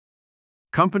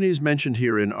Companies mentioned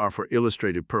herein are for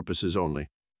illustrative purposes only,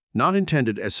 not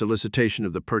intended as solicitation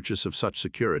of the purchase of such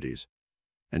securities,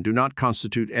 and do not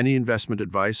constitute any investment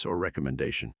advice or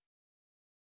recommendation.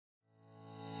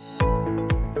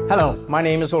 Hello, my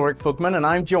name is Ulrich Fugman, and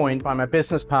I'm joined by my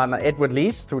business partner, Edward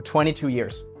Lees, through 22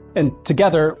 years. And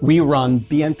together, we run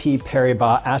BNP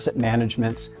Paribas Asset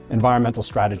Management's Environmental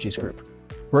Strategies Group.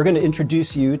 We're going to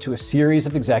introduce you to a series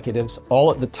of executives,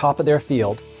 all at the top of their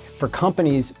field, for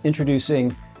companies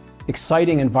introducing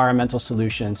exciting environmental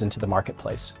solutions into the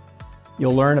marketplace.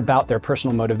 You'll learn about their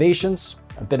personal motivations,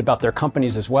 a bit about their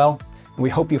companies as well, and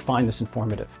we hope you find this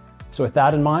informative. So with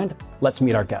that in mind, let's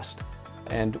meet our guest.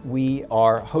 And we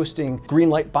are hosting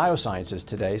Greenlight Biosciences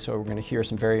today, so we're going to hear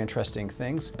some very interesting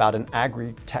things about an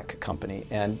agri-tech company.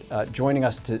 And joining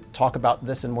us to talk about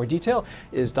this in more detail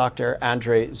is Dr.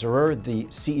 Andrei Zarur, the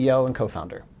CEO and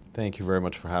co-founder. Thank you very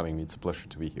much for having me. It's a pleasure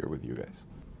to be here with you guys.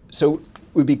 So it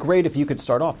would be great if you could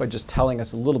start off by just telling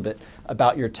us a little bit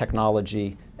about your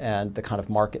technology and the kind of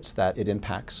markets that it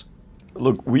impacts.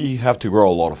 Look, we have to grow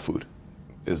a lot of food,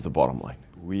 is the bottom line.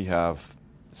 We have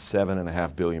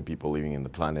 7.5 billion people living in the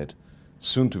planet,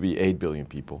 soon to be 8 billion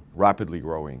people, rapidly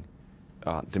growing,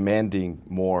 demanding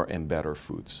more and better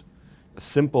foods. A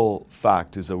simple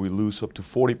fact is that we lose up to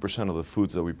 40% of the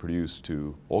foods that we produce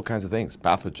to all kinds of things,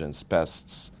 pathogens,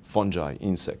 pests, fungi,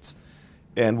 insects.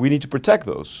 And we need to protect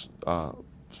those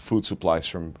food supplies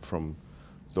from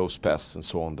those pests and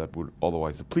so on that would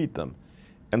otherwise deplete them.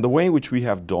 And the way in which we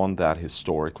have done that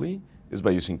historically is by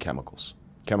using chemicals.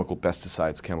 Chemical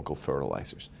pesticides, chemical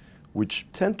fertilizers, which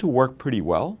tend to work pretty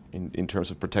well in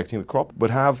terms of protecting the crop, but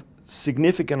have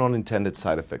significant unintended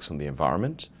side effects on the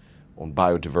environment, on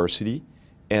biodiversity,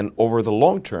 and over the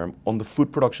long term, on the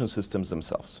food production systems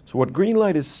themselves. So what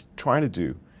Greenlight is trying to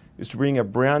do is to bring a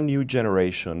brand new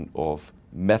generation of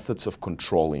methods of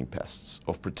controlling pests,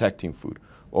 of protecting food,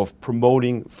 of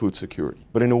promoting food security,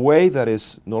 but in a way that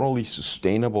is not only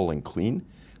sustainable and clean,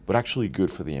 but actually good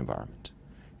for the environment.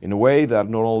 In a way that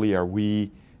not only are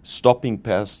we stopping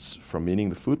pests from eating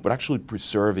the food, but actually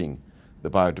preserving the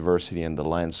biodiversity and the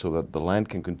land so that the land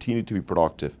can continue to be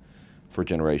productive for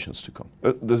generations to come.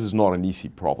 This is not an easy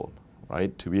problem,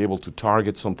 right? To be able to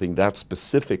target something that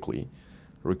specifically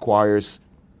requires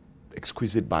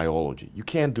exquisite biology. You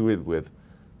can't do it with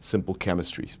simple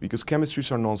chemistries because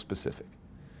chemistries are non-specific.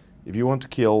 If you want to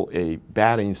kill a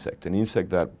bad insect, an insect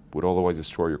that would otherwise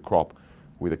destroy your crop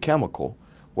with a chemical,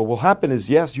 what will happen is,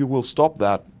 yes, you will stop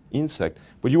that insect,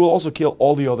 but you will also kill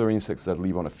all the other insects that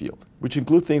live on a field, which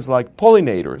include things like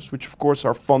pollinators, which of course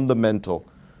are fundamental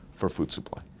for food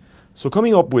supply. So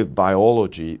coming up with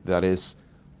biology that is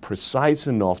precise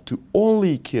enough to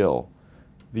only kill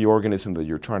the organism that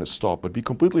you're trying to stop, but be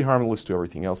completely harmless to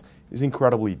everything else, is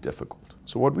incredibly difficult.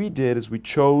 So what we did is we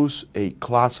chose a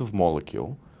class of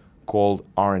molecule called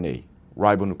RNA,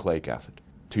 ribonucleic acid.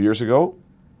 2 years ago,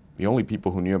 the only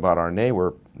people who knew about RNA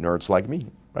were nerds like me,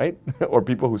 right? Or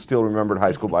people who still remembered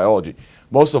high school biology.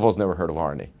 Most of us never heard of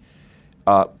RNA.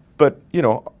 But the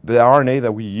RNA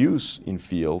that we use in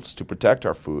fields to protect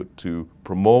our food, to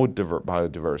promote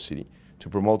biodiversity, to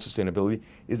promote sustainability,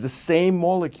 is the same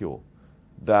molecule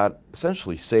that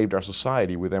essentially saved our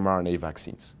society with mRNA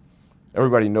vaccines.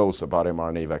 Everybody knows about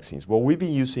mRNA vaccines. Well, we've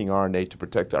been using RNA to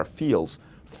protect our fields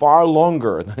far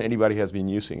longer than anybody has been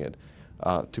using it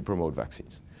to promote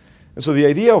vaccines. And so the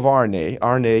idea of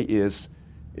RNA is,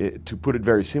 to put it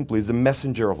very simply, is the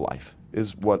messenger of life,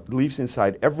 is what lives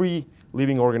inside every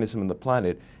living organism on the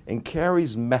planet and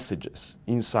carries messages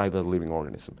inside that living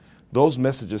organism. Those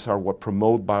messages are what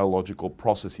promote biological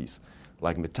processes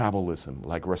like metabolism,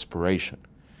 like respiration.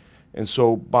 And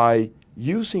so by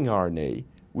using RNA,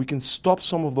 we can stop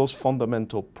some of those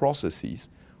fundamental processes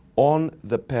on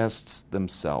the pests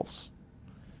themselves.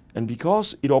 And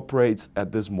because it operates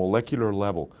at this molecular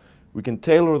level, we can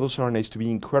tailor those RNAs to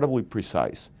be incredibly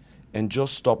precise and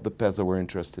just stop the pests that we're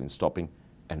interested in stopping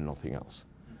and nothing else.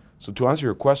 So to answer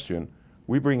your question,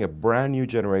 we bring a brand new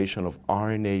generation of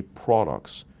RNA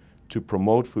products to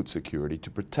promote food security, to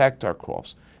protect our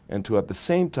crops, and to at the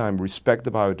same time respect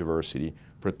the biodiversity,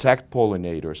 protect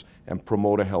pollinators, and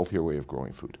promote a healthier way of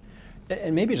growing food.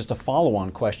 And maybe just a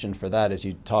follow-on question for that as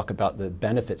you talk about the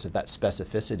benefits of that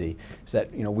specificity is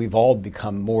that we've all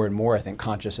become more and more, I think,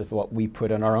 conscious of what we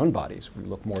put in our own bodies. We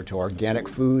look more to organic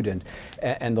food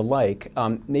and the like.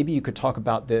 Maybe you could talk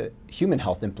about the human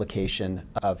health implication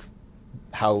of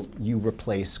how you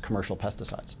replace commercial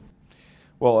pesticides.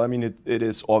 Well, I mean, it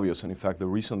is obvious, and in fact, the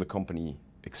reason the company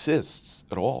exists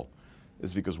at all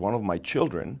is because one of my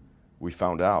children, we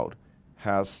found out,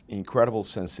 has incredible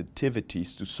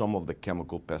sensitivities to some of the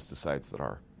chemical pesticides that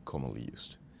are commonly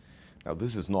used. Now,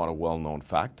 this is not a well-known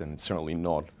fact, and it's certainly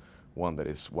not one that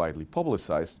is widely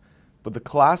publicized, but the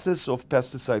classes of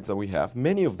pesticides that we have,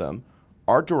 many of them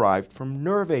are derived from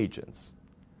nerve agents.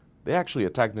 They actually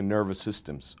attack the nervous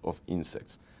systems of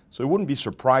insects. So it wouldn't be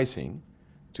surprising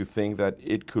to think that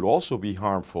it could also be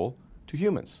harmful to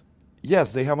humans.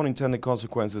 Yes, they have unintended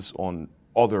consequences on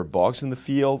other bugs in the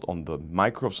field, on the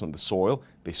microbes on the soil.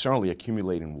 They certainly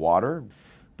accumulate in water,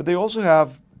 but they also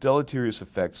have deleterious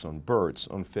effects on birds,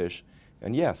 on fish,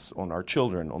 and yes, on our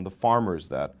children, on the farmers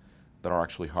that are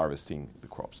actually harvesting the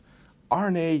crops.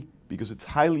 RNA, because it's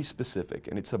highly specific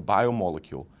and it's a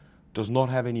biomolecule, does not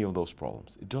have any of those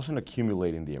problems. It doesn't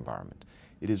accumulate in the environment.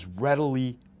 It is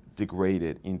readily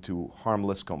degraded into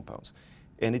harmless compounds.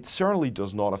 And it certainly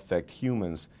does not affect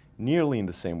humans nearly in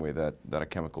the same way that a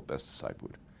chemical pesticide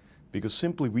would. Because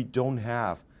simply we don't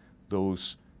have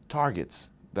those targets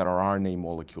that our RNA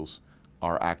molecules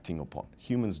are acting upon.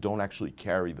 Humans don't actually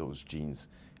carry those genes,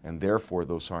 and therefore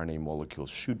those RNA molecules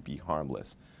should be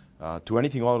harmless to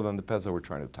anything other than the pests that we're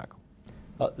trying to tackle.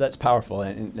 That's powerful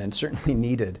and certainly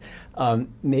needed.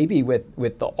 Maybe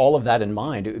with all of that in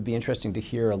mind, it would be interesting to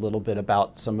hear a little bit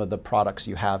about some of the products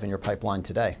you have in your pipeline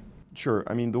today. Sure.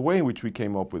 I mean, the way in which we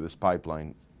came up with this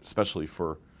pipeline, especially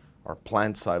for our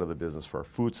plant side of the business, for our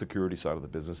food security side of the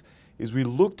business, is we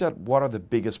looked at what are the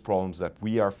biggest problems that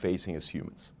we are facing as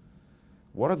humans.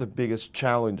 What are the biggest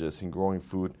challenges in growing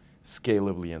food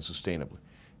scalably and sustainably?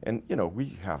 And, you know,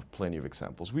 we have plenty of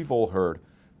examples. We've all heard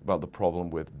about the problem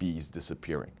with bees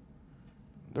disappearing.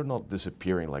 They're not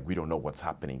disappearing like we don't know what's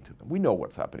happening to them. We know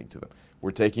what's happening to them.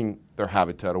 We're taking their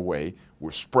habitat away.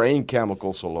 We're spraying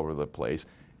chemicals all over the place.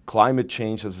 Climate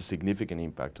change has a significant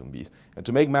impact on bees. And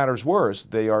to make matters worse,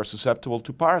 they are susceptible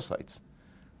to parasites.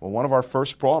 Well, one of our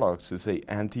first products is an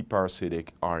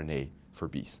anti-parasitic RNA for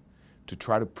bees to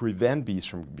try to prevent bees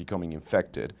from becoming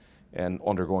infected and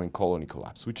undergoing colony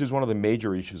collapse, which is one of the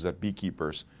major issues that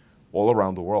beekeepers all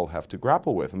around the world have to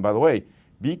grapple with. And by the way,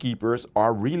 beekeepers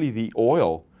are really the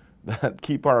oil that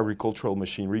keep our agricultural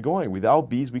machinery going. Without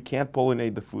bees, we can't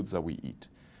pollinate the foods that we eat.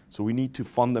 So we need to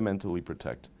fundamentally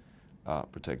protect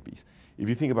bees. If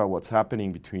you think about what's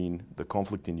happening between the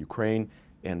conflict in Ukraine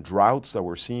and droughts that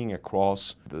we're seeing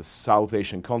across the South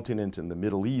Asian continent and the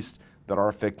Middle East that are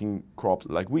affecting crops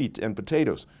like wheat and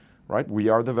potatoes, right? We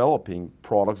are developing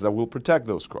products that will protect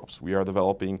those crops. We are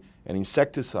developing an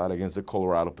insecticide against the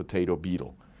Colorado potato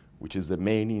beetle, which is the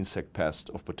main insect pest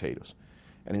of potatoes.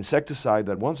 An insecticide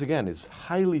that, once again, is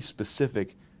highly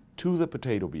specific to the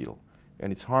potato beetle,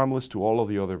 and it's harmless to all of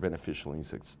the other beneficial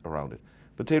insects around it.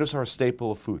 Potatoes are a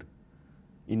staple of food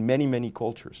in many, many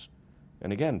cultures.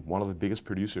 And again, one of the biggest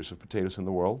producers of potatoes in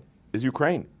the world is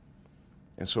Ukraine.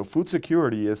 And so food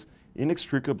security is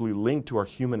inextricably linked to our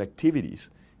human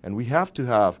activities. And we have to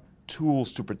have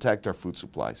tools to protect our food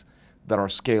supplies that are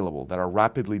scalable, that are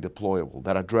rapidly deployable,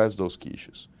 that address those key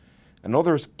issues.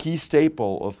 Another key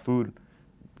staple of food,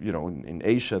 you know, in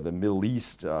Asia, the Middle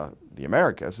East, the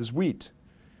Americas, is wheat.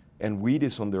 And wheat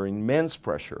is under immense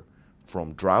pressure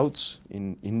from droughts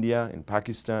in India, in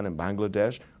Pakistan, and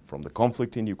Bangladesh, from the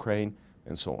conflict in Ukraine,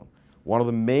 and so on. One of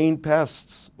the main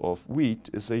pests of wheat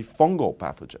is a fungal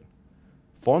pathogen.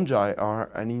 Fungi are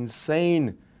an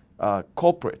insane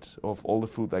culprit of all the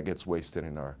food that gets wasted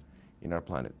in our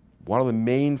planet. One of the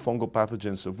main fungal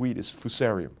pathogens of wheat is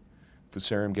Fusarium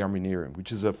graminearum,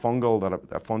 which is a fungi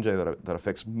that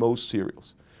affects most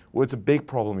cereals. Well, it's a big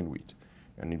problem in wheat,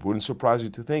 and it wouldn't surprise you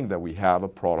to think that we have a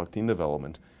product in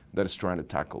development that is trying to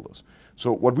tackle those.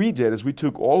 So what we did is we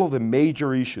took all of the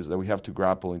major issues that we have to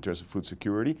grapple in terms of food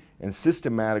security and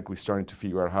systematically starting to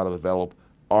figure out how to develop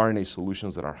RNA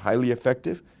solutions that are highly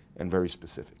effective and very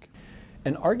specific.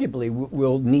 And arguably,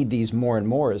 we'll need these more and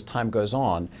more as time goes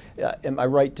on. Am I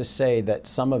right to say that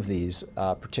some of these,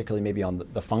 particularly maybe on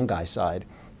the fungi side,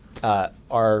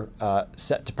 are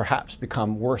set to perhaps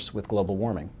become worse with global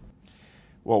warming?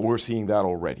 Well, we're seeing that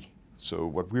already. So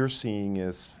what we're seeing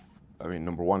is,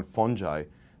 number one, fungi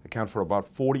account for about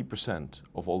 40%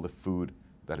 of all the food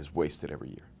that is wasted every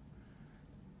year.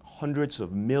 Hundreds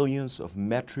of millions of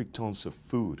metric tons of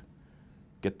food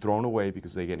get thrown away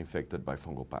because they get infected by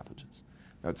fungal pathogens.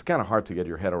 Now, it's kind of hard to get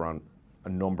your head around a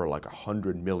number like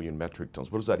 100 million metric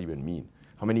tons. What does that even mean?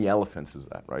 How many elephants is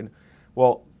that, right?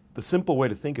 Well, the simple way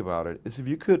to think about it is if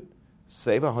you could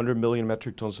save 100 million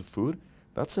metric tons of food,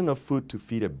 that's enough food to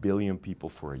feed 1 billion people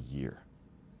for a year.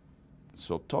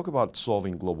 So talk about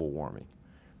solving global warming,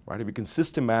 right? If we can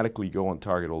systematically go and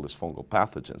target all these fungal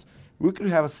pathogens, we could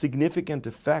have a significant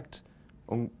effect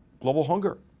on global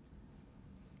hunger,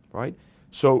 right?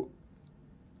 So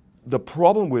the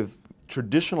problem with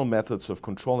traditional methods of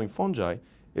controlling fungi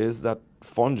is that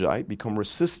fungi become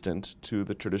resistant to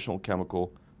the traditional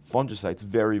chemical fungicides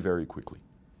very, very quickly.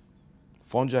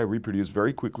 Fungi reproduce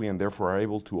very quickly and therefore are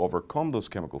able to overcome those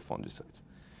chemical fungicides.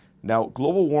 Now,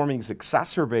 global warming is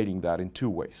exacerbating that in two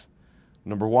ways.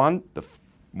 Number one, the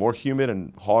more humid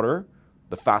and hotter,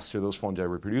 the faster those fungi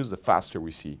reproduce, the faster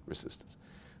we see resistance.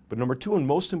 But number two, and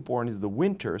most important, is the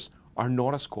winters are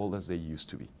not as cold as they used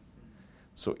to be.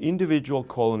 So individual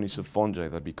colonies of fungi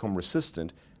that become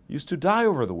resistant used to die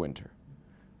over the winter.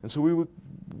 And so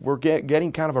we're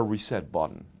getting kind of a reset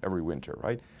button every winter,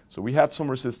 right? So we had some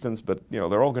resistance, but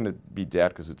they're all going to be dead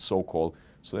because it's so cold.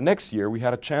 So the next year we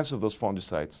had a chance of those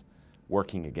fungicides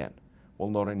working again. Well,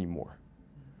 not anymore.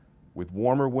 With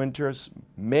warmer winters,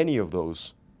 many of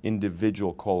those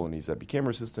individual colonies that became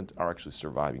resistant are actually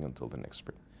surviving until the next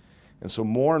spring. And so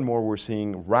more and more we're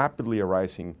seeing rapidly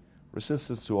arising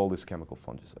resistance to all these chemical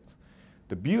fungicides.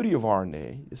 The beauty of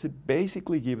RNA is it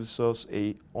basically gives us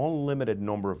an unlimited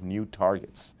number of new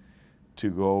targets to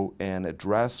go and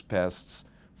address pests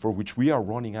for which we are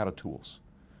running out of tools.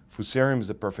 Fusarium is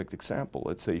a perfect example.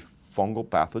 It's a fungal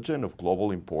pathogen of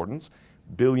global importance,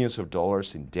 billions of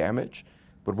dollars in damage,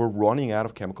 but we're running out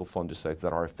of chemical fungicides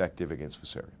that are effective against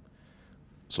Fusarium.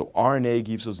 So RNA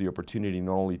gives us the opportunity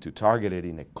not only to target it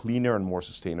in a cleaner and more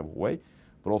sustainable way,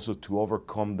 but also to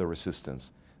overcome the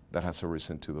resistance that has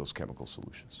arisen to those chemical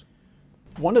solutions.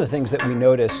 One of the things that we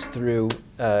noticed through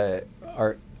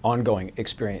our ongoing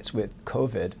experience with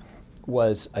COVID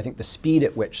was, I think, the speed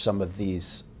at which some of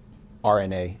these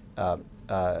RNA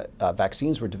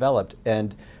vaccines were developed.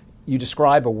 And you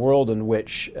describe a world in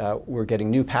which we're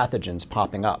getting new pathogens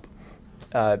popping up.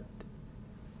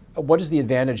 What is the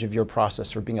advantage of your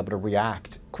process for being able to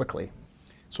react quickly?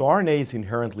 So RNA is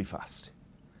inherently fast.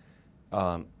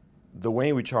 The way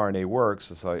in which RNA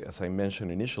works, as I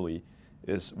mentioned initially,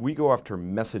 is we go after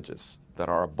messages that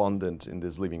are abundant in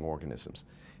these living organisms.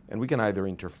 And we can either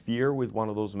interfere with one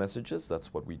of those messages,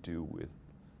 that's what we do with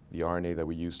the RNA that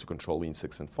we use to control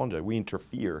insects and fungi. We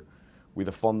interfere with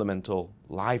the fundamental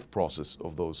life process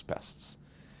of those pests.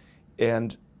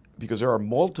 And because there are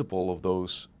multiple of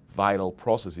those vital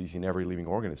processes in every living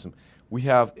organism, we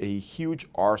have a huge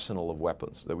arsenal of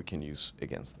weapons that we can use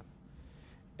against them.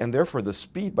 And therefore, the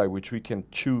speed by which we can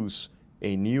choose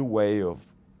a new way of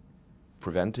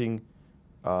preventing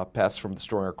pests from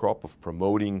destroying our crop, of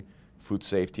promoting food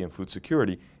safety and food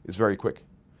security, is very quick.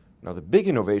 Now, the big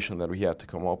innovation that we had to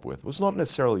come up with was not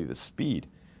necessarily the speed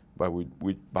by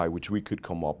which we could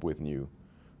come up with new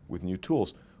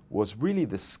tools, was really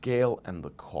the scale and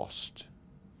the cost.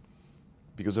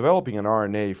 Because developing an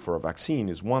RNA for a vaccine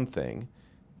is one thing,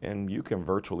 and you can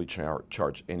virtually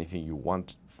charge anything you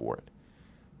want for it.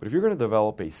 But if you're going to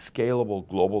develop a scalable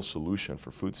global solution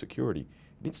for food security,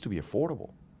 it needs to be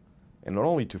affordable. And not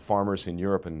only to farmers in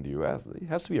Europe and the US, it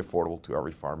has to be affordable to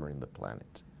every farmer in the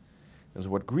planet. And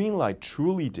so what Greenlight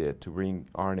truly did to bring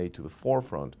RNA to the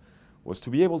forefront was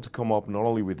to be able to come up not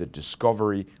only with a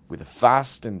discovery, with a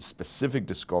fast and specific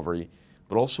discovery,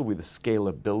 but also with the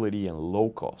scalability and low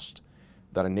cost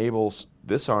that enables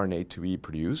this RNA to be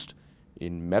produced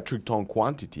in metric ton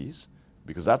quantities,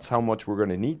 because that's how much we're going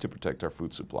to need to protect our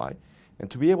food supply,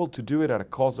 and to be able to do it at a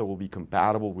cost that will be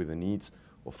compatible with the needs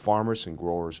of farmers and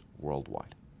growers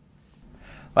worldwide.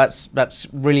 That's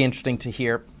really interesting to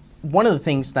hear. One of the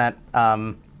things that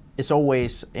is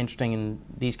always interesting in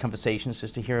these conversations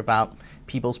is to hear about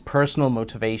people's personal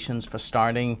motivations for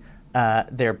starting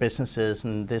their businesses,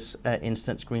 in this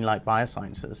instance, Greenlight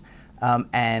Biosciences,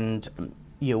 and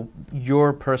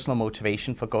your personal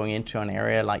motivation for going into an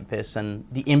area like this and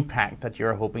the impact that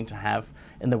you're hoping to have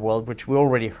in the world, which we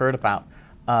already heard about.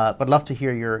 But love to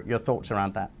hear your thoughts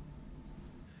around that.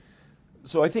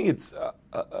 So I think it's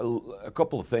a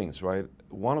couple of things, right?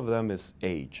 One of them is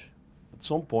age. At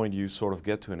some point you sort of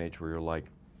get to an age where you're like,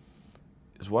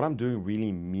 is what I'm doing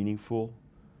really meaningful?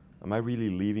 Am I really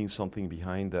leaving something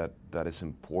behind that is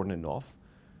important enough?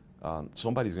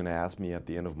 Somebody's going to ask me at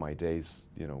the end of my days,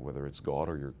 whether it's God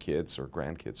or your kids or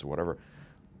grandkids or whatever,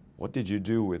 what did you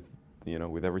do with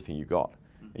everything you got?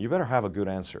 And you better have a good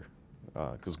answer,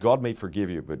 because God may forgive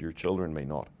you, but your children may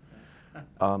not.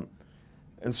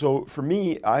 And so for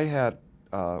me, I had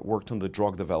worked in the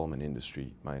drug development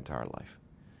industry my entire life.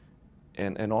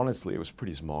 And honestly, I was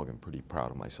pretty smug and pretty proud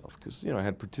of myself because, I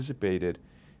had participated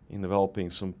in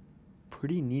developing some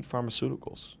pretty neat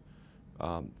pharmaceuticals,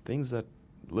 things that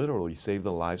literally save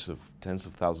the lives of tens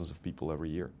of thousands of people every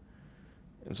year.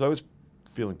 And so I was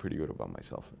feeling pretty good about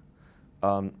myself.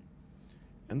 And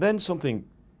then something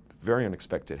very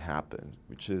unexpected happened,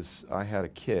 which is I had a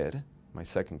kid, my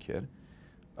second kid,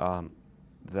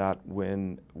 that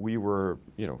when we were,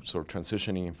 sort of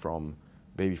transitioning from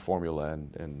baby formula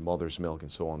and mother's milk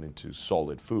and so on into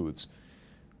solid foods,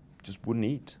 just wouldn't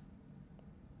eat.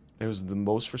 It was the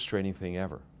most frustrating thing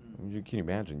ever. I mean, you can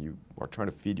imagine, you are trying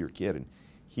to feed your kid and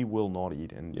he will not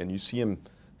eat. And you see him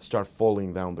start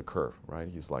falling down the curve, right?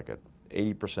 He's like at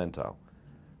 80 percentile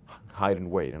height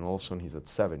and weight, and all of a sudden he's at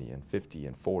 70 and 50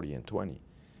 and 40 and 20.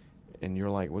 And you're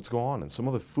like, what's going on? And some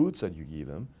of the foods that you give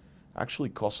him actually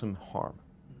cause him harm,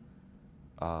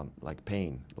 like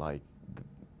pain, like the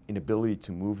inability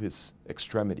to move his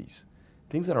extremities,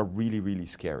 things that are really, really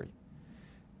scary.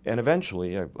 And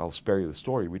eventually, I'll spare you the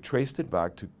story, we traced it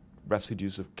back to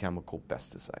residues of chemical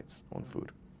pesticides on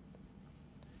food.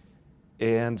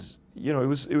 And you know, it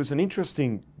was an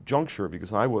interesting juncture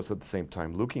because I was at the same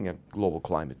time looking at global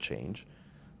climate change.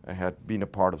 I had been a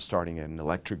part of starting an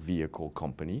electric vehicle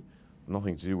company,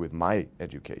 nothing to do with my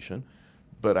education,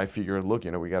 but I figured, look,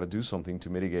 you know, we got to do something to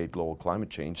mitigate global climate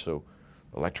change, so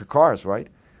electric cars, right?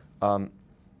 And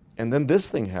then this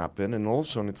thing happened, and all of a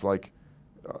sudden it's like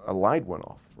a light went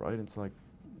off, right? It's like,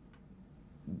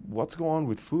 what's going on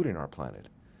with food in our planet?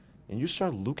 And you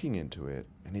start looking into it,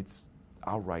 and it's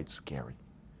outright scary.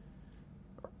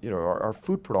 You know, our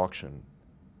food production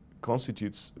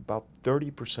constitutes about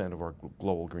 30% of our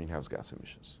global greenhouse gas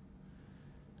emissions.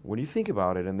 When you think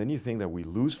about it, and then you think that we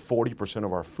lose 40%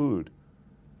 of our food,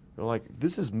 you're like,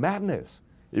 this is madness.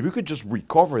 If we could just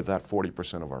recover that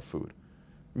 40% of our food,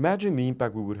 imagine the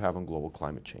impact we would have on global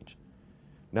climate change.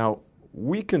 Now,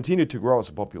 we continue to grow as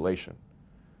a population,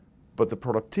 but the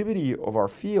productivity of our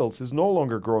fields is no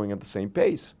longer growing at the same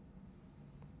pace.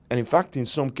 And in fact, in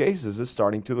some cases, it's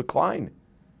starting to decline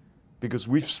because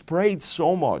we've sprayed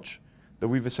so much that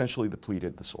we've essentially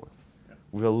depleted the soil.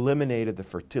 We've eliminated the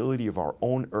fertility of our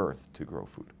own earth to grow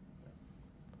food.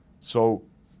 So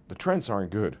the trends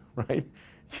aren't good, right?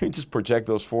 You just project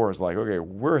those forward, it's like, okay,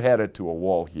 we're headed to a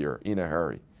wall here in a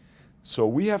hurry. So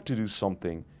we have to do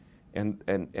something, and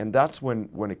that's when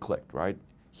it clicked, right?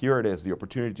 Here it is, the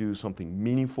opportunity to do something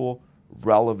meaningful,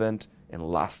 relevant, and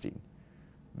lasting.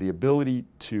 The ability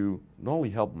to not only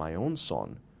help my own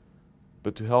son,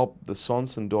 but to help the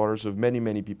sons and daughters of many,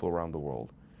 many people around the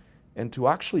world. And to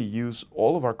actually use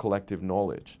all of our collective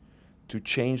knowledge to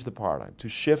change the paradigm, to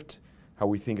shift how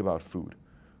we think about food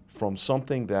from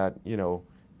something that, you know,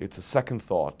 it's a second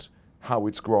thought, how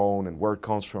it's grown and where it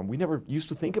comes from. We never used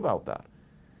to think about that.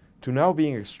 To now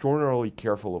being extraordinarily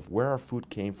careful of where our food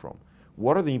came from.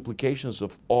 What are the implications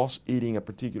of us eating a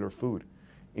particular food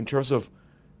in terms of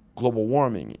global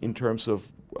warming, in terms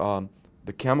of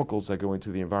the chemicals that go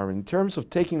into the environment, in terms of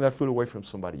taking that food away from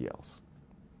somebody else.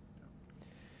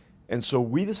 And so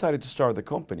we decided to start the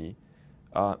company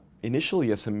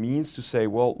initially as a means to say,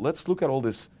 well, let's look at all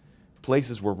these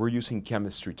places where we're using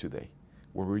chemistry today,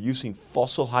 where we're using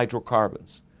fossil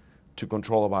hydrocarbons to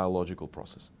control a biological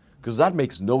process. Because that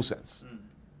makes no sense,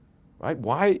 right?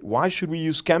 Why should we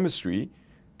use chemistry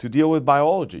to deal with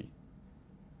biology?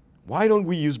 Why don't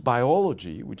we use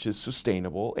biology, which is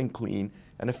sustainable and clean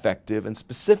and effective and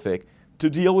specific, to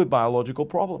deal with biological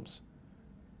problems?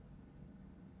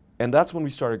 And that's when we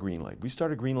started Greenlight. We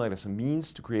started Greenlight as a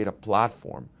means to create a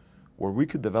platform where we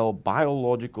could develop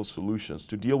biological solutions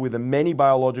to deal with the many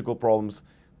biological problems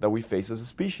that we face as a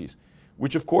species,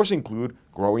 which of course include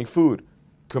growing food,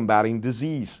 combating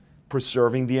disease,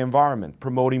 preserving the environment,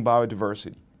 promoting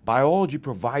biodiversity. Biology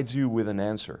provides you with an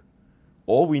answer.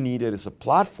 All we needed is a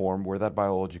platform where that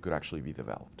biology could actually be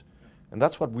developed. And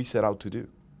that's what we set out to do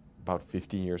about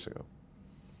 15 years ago.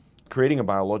 Creating a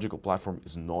biological platform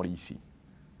is not easy,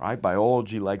 right?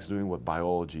 Biology likes doing what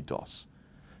biology does.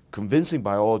 Convincing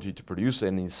biology to produce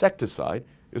an insecticide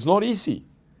is not easy,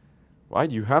 right?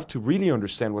 You have to really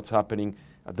understand what's happening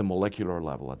at the molecular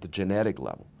level, at the genetic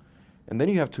level. And then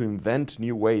you have to invent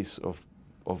new ways of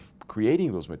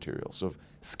creating those materials, of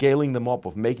scaling them up,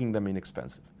 of making them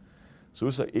inexpensive. So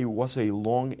it was a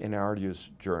long and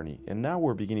arduous journey, and now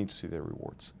we're beginning to see the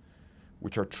rewards,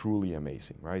 which are truly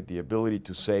amazing, right? The ability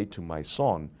to say to my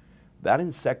son, that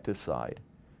insecticide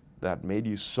that made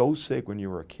you so sick when you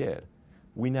were a kid,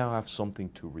 we now have something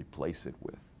to replace it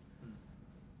with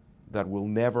that will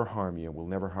never harm you, will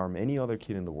never harm any other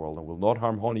kid in the world, and will not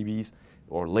harm honeybees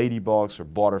or ladybugs or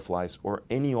butterflies or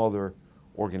any other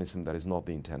organism that is not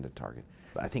the intended target.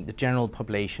 I think the general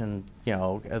population, you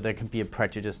know, there can be a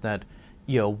prejudice that,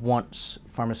 you know, once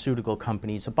pharmaceutical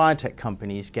companies or biotech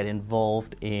companies get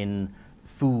involved in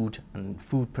food and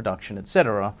food production,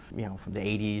 etc., you know, from the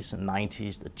 80s and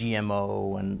 90s, the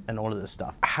GMO and all of this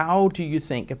stuff. How do you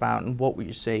think about, and what would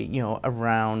you say, you know,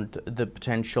 around the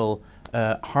potential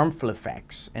harmful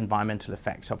effects, environmental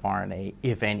effects of RNA,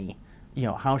 if any? You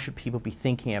know, how should people be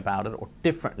thinking about it or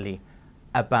differently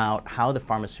about how the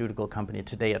pharmaceutical company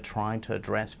today are trying to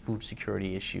address food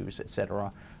security issues, et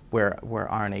cetera, where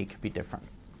RNA could be different?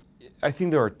 I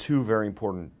think there are two very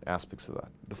important aspects of that.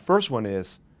 The first one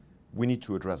is we need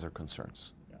to address their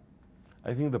concerns. Yeah.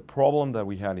 I think the problem that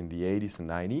we had in the 80s and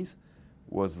 90s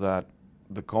was that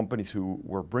the companies who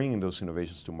were bringing those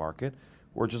innovations to market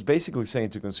were just basically saying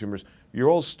to consumers, you're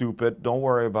all stupid, don't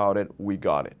worry about it, we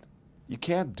got it. You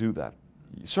can't do that.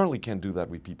 You certainly can't do that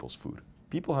with people's food.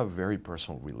 People have a very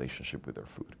personal relationship with their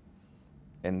food.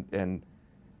 And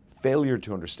failure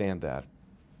to understand that,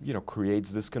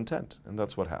 creates discontent, and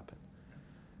that's what happened.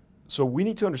 So we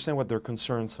need to understand what their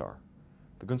concerns are.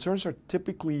 The concerns are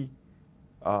typically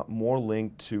more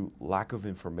linked to lack of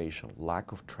information,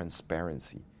 lack of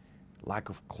transparency, lack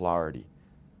of clarity,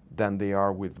 than they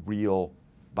are with real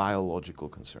biological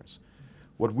concerns.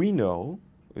 What we know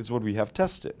is what we have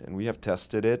tested, and we have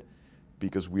tested it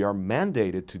because we are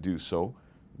mandated to do so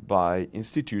by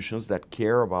institutions that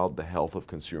care about the health of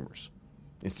consumers.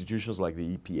 Institutions like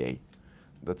the EPA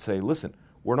that say, listen,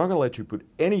 we're not going to let you put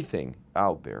anything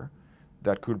out there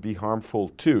that could be harmful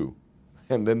to,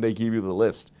 and then they give you the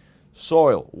list.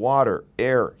 Soil, water,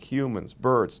 air, humans,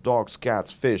 birds, dogs,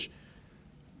 cats, fish,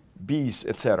 bees,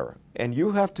 etc. And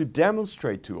you have to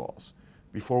demonstrate to us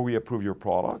before we approve your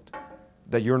product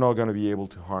that you're not going to be able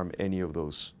to harm any of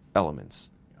those elements.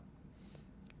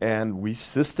 And we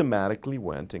systematically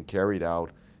went and carried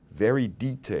out very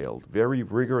detailed, very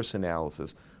rigorous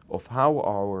analysis of how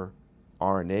our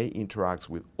RNA interacts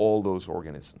with all those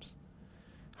organisms.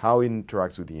 How it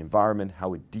interacts with the environment,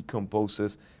 how it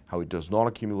decomposes, how it does not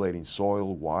accumulate in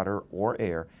soil, water, or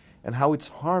air, and how it's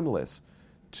harmless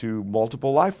to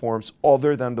multiple life forms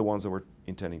other than the ones that we're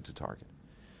intending to target.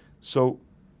 So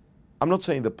I'm not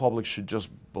saying the public should just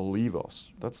believe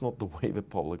us. That's not the way the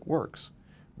public works.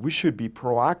 We should be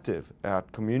proactive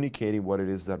at communicating what it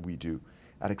is that we do,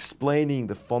 at explaining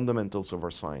the fundamentals of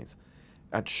our science,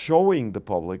 at showing the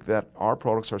public that our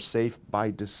products are safe by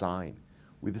design.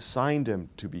 We designed them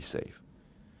to be safe.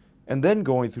 And then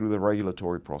going through the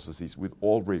regulatory processes with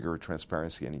all rigor,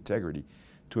 transparency, and integrity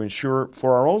to ensure,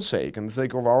 for our own sake and the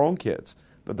sake of our own kids,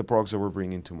 that the products that we're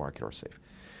bringing to market are safe.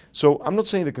 So I'm not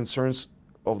saying the concerns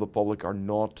of the public are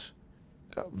not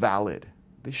valid.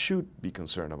 They should be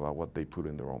concerned about what they put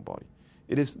in their own body.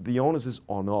 The onus is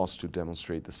on us to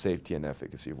demonstrate the safety and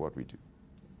efficacy of what we do.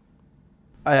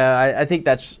 I think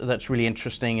that's really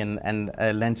interesting and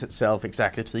lends itself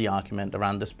exactly to the argument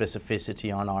around the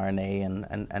specificity on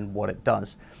RNA and what it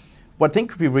does. What I think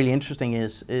could be really interesting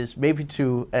is maybe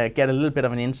to get a little bit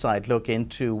of an inside look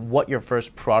into what your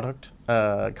first product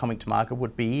coming to market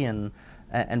would be and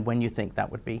when you think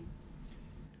that would be.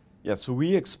 Yeah, so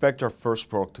we expect our first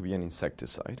product to be an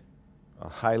insecticide, a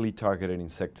highly targeted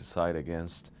insecticide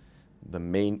against the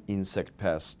main insect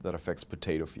pest that affects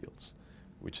potato fields,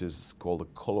 which is called the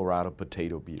Colorado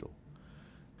potato beetle.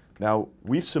 Now,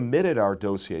 we've submitted our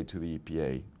dossier to the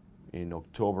EPA in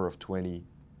October of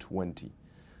 2020.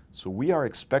 So we are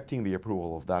expecting the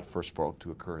approval of that first product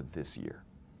to occur this year.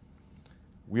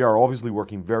 We are obviously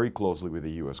working very closely with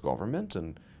the US government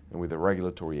and with the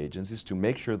regulatory agencies to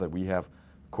make sure that we have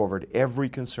covered every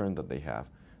concern that they have,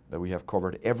 that we have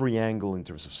covered every angle in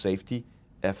terms of safety,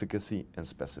 efficacy, and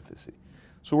specificity.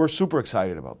 So we're super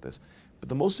excited about this. But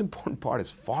the most important part is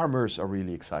farmers are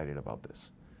really excited about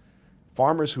this.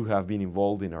 Farmers who have been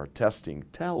involved in our testing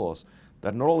tell us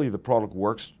that not only the product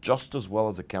works just as well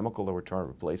as the chemical that we're trying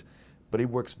to replace, but it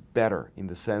works better in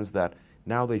the sense that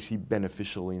now they see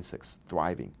beneficial insects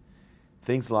thriving.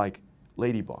 Things like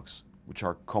ladybugs, which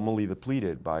are commonly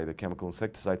depleted by the chemical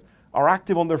insecticides, are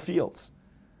active on their fields.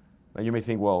 Now you may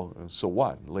think, well, so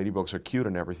what? Ladybugs are cute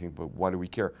and everything, but why do we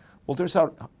care? Well, turns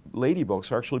out ladybugs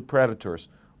are actually predators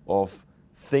of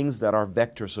things that are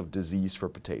vectors of disease for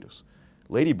potatoes.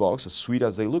 Ladybugs, as sweet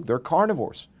as they look, they're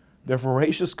carnivores. They're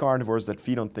voracious carnivores that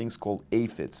feed on things called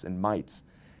aphids and mites.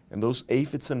 And those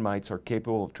aphids and mites are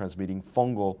capable of transmitting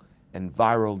fungal and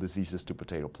viral diseases to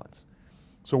potato plants.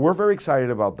 So we're very excited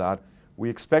about that. We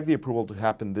expect the approval to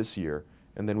happen this year,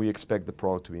 and then we expect the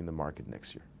product to be in the market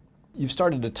next year. You've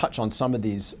started to touch on some of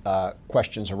these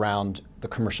questions around the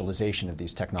commercialization of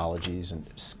these technologies and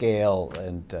scale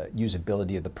and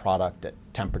usability of the product at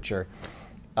temperature.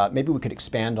 Maybe we could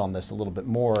expand on this a little bit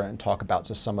more and talk about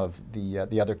just some of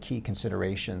the other key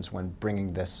considerations when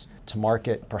bringing this to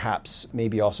market. Perhaps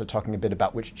maybe also talking a bit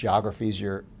about which geographies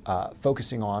you're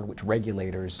focusing on, which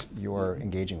regulators you're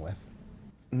engaging with.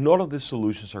 None of these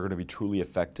solutions are going to be truly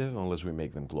effective unless we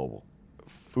make them global.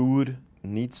 Food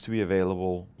needs to be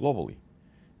available globally.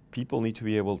 People need to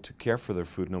be able to care for their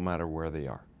food no matter where they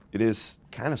are. It is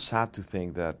kind of sad to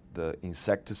think that the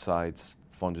insecticides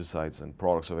fungicides and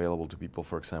products available to people,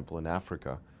 for example, in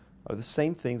Africa, are the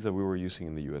same things that we were using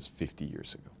in the US 50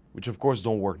 years ago, which of course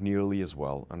don't work nearly as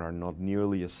well and are not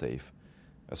nearly as safe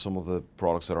as some of the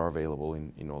products that are available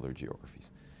in other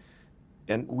geographies.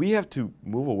 And we have to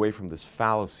move away from this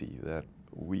fallacy that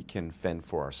we can fend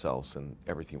for ourselves and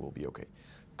everything will be okay.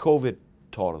 COVID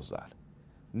taught us that.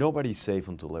 Nobody's safe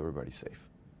until everybody's safe.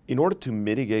 In order to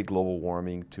mitigate global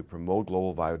warming, to promote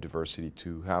global biodiversity,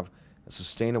 to have a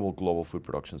sustainable global food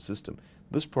production system,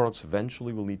 these products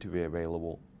eventually will need to be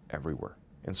available everywhere.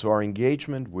 And so our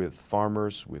engagement with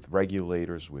farmers, with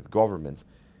regulators, with governments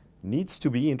needs to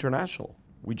be international.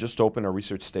 We just opened a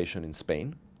research station in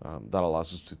Spain that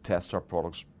allows us to test our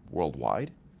products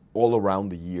worldwide. All around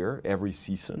the year, every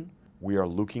season, we are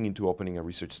looking into opening a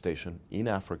research station in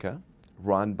Africa,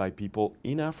 run by people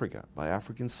in Africa, by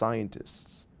African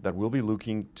scientists, that will be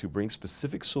looking to bring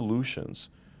specific solutions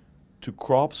to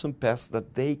crops and pests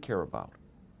that they care about.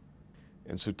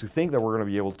 And so to think that we're going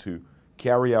to be able to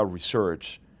carry out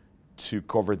research to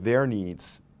cover their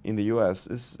needs in the US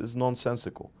is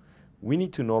nonsensical. We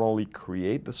need to not only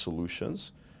create the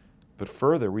solutions, but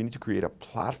further, we need to create a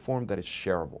platform that is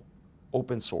shareable,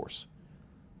 open source,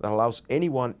 that allows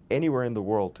anyone, anywhere in the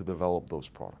world to develop those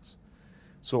products.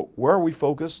 So where are we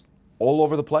focused? All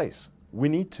over the place. We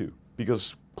need to,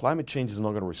 because climate change is not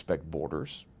going to respect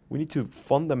borders. We need to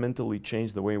fundamentally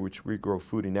change the way in which we grow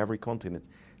food in every continent,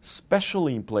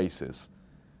 especially in places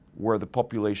where the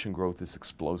population growth is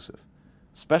explosive,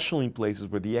 especially in places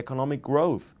where the economic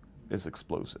growth is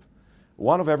explosive.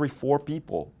 1 of every 4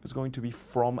 people is going to be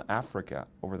from Africa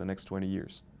over the next 20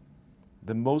 years.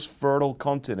 The most fertile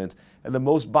continent and the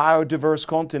most biodiverse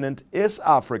continent is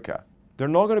Africa. They're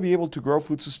not going to be able to grow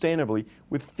food sustainably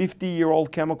with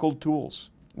 50-year-old chemical tools.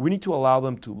 We need to allow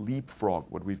them to leapfrog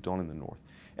what we've done in the north.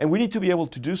 And we need to be able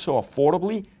to do so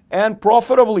affordably and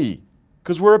profitably,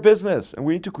 because we're a business and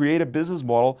we need to create a business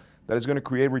model that is going to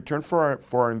create return for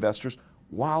our investors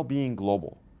while being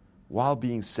global, while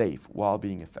being safe, while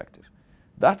being effective.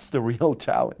 That's the real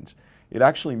challenge. It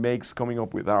actually makes coming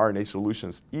up with RNA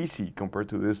solutions easy compared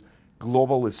to this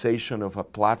globalization of a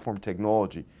platform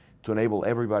technology to enable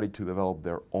everybody to develop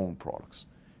their own products.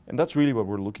 And that's really what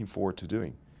we're looking forward to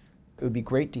doing. It would be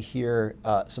great to hear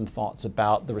some thoughts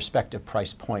about the respective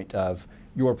price point of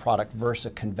your product versus a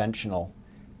conventional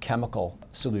chemical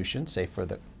solution, say for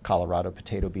the Colorado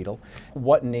potato beetle.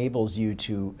 What enables you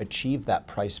to achieve that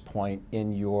price point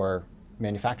in your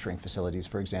manufacturing facilities,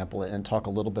 for example, and talk a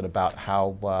little bit about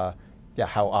how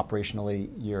operationally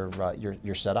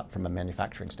you're set up from a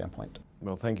manufacturing standpoint.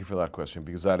 Well, thank you for that question,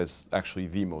 because that is actually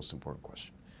the most important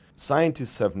question.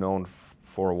 Scientists have known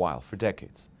for a while, for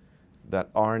decades,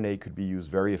 that RNA could be used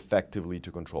very effectively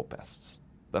to control pests.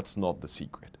 That's not the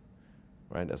secret,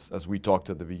 right? As we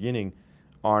talked at the beginning,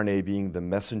 RNA being the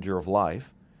messenger of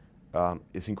life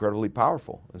is incredibly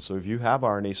powerful. And so if you have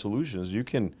RNA solutions, you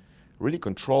can really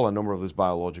control a number of these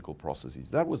biological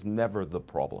processes. That was never the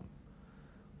problem.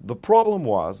 The problem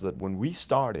was that when we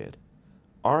started,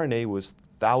 RNA was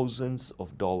thousands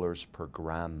of dollars per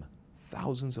gram,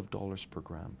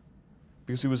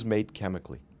 because it was made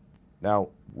chemically. Now,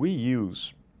 we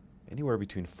use anywhere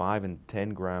between 5 and 10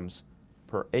 grams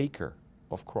per acre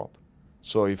of crop.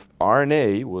 So if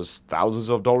RNA was thousands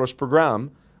of dollars per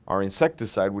gram, our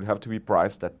insecticide would have to be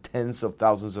priced at tens of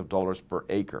thousands of dollars per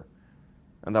acre.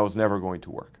 And that was never going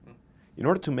to work. In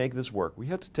order to make this work, we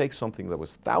had to take something that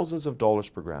was thousands of dollars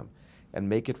per gram and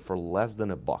make it for less than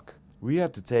 $1. We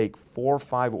had to take 4 or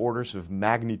 5 orders of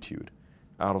magnitude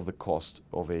out of the cost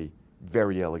of a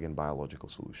very elegant biological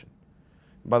solution.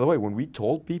 By the way, when we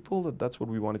told people that that's what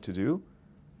we wanted to do,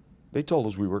 they told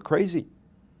us we were crazy.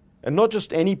 And not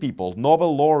just any people,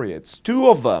 Nobel laureates, 2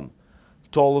 of them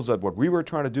told us that what we were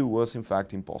trying to do was in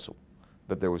fact impossible,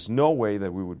 that there was no way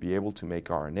that we would be able to make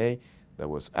RNA that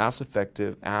was as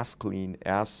effective, as clean,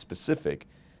 as specific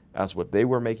as what they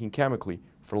were making chemically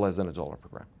for less than $1 per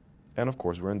gram. And of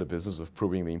course, we're in the business of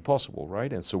proving the impossible,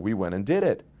 right? And so we went and did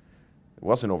it. It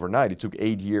wasn't overnight. It took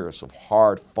 8 years of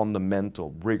hard,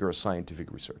 fundamental, rigorous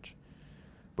scientific research.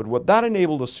 But what that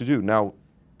enabled us to do, now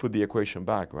put the equation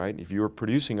back, right? If you were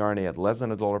producing RNA at less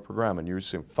than $1 per gram and you're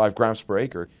using 5 grams per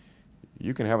acre,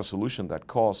 you can have a solution that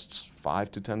costs $5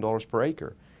 to $10 per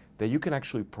acre that you can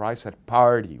actually price at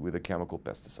parity with the chemical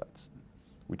pesticides,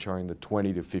 which are in the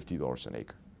 $20 to $50 an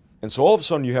acre. And so all of a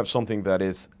sudden you have something that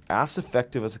is as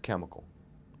effective as a chemical,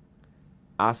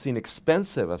 as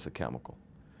inexpensive as a chemical,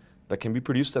 that can be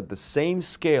produced at the same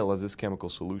scale as these chemical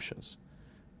solutions,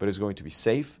 but is going to be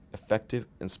safe, effective,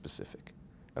 and specific.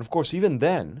 And of course, even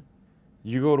then,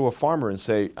 you go to a farmer and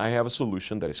say, I have a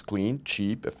solution that is clean,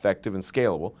 cheap, effective, and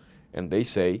scalable, and they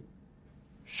say,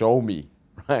 show me,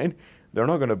 right? They're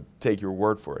not going to take your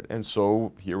word for it. And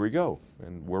so here we go.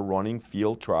 And we're running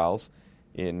field trials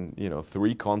in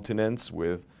 3 continents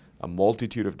with a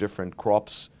multitude of different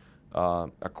crops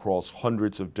across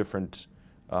hundreds of different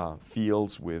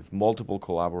fields with multiple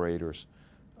collaborators.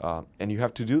 And you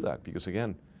have to do that because,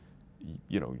 again,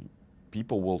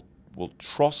 people will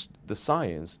trust the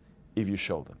science if you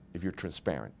show them, if you're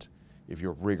transparent, if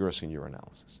you're rigorous in your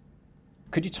analysis.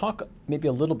 Could you talk maybe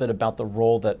a little bit about the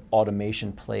role that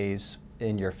automation plays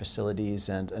in your facilities?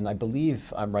 And I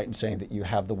believe I'm right in saying that you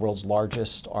have the world's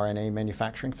largest RNA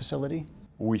manufacturing facility?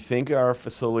 We think our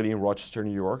facility in Rochester,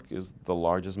 New York is the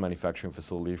largest manufacturing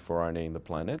facility for RNA in the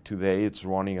planet. Today it's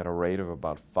running at a rate of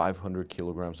about 500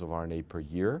 kilograms of RNA per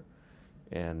year.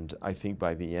 And I think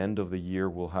by the end of the year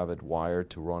we'll have it wired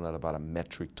to run at about a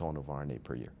metric ton of RNA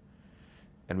per year.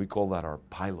 And we call that our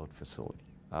pilot facility.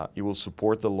 It will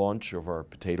support the launch of our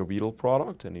potato beetle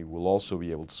product, and it will also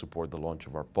be able to support the launch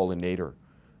of our pollinator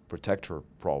protector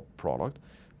product.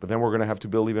 But then we're going to have to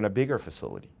build even a bigger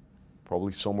facility,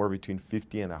 probably somewhere between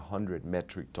 50 and 100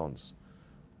 metric tons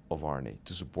of RNA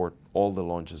to support all the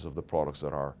launches of the products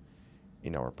that are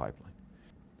in our pipeline.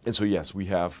 And so yes, we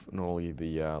have not only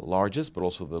the largest, but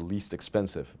also the least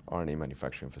expensive RNA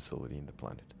manufacturing facility in the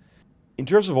planet. In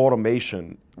terms of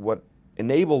automation, what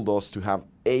enabled us to have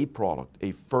a product,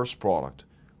 a first product,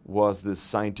 was this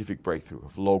scientific breakthrough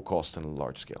of low cost and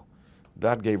large scale.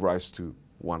 That gave rise to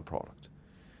one product.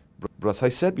 But as I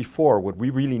said before, what we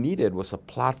really needed was a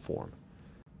platform,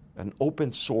 an open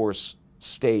source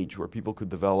stage where people could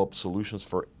develop solutions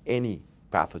for any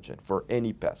pathogen, for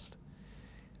any pest.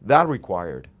 That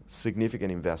required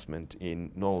significant investment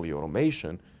in not only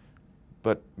automation,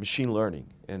 but machine learning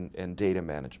and data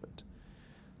management.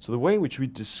 So the way in which we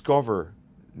discover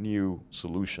new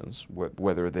solutions,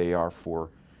 whether they are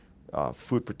for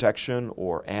food protection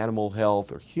or animal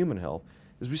health or human health,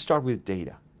 is we start with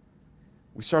data.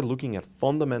 We start looking at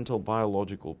fundamental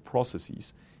biological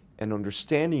processes and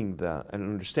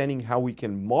understanding how we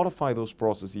can modify those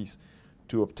processes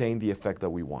to obtain the effect that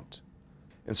we want.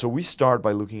 And so we start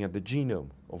by looking at the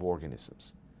genome of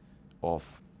organisms,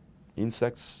 of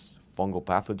insects, fungal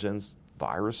pathogens,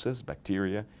 viruses,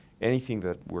 bacteria, anything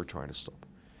that we're trying to stop.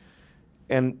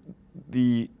 And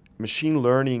the machine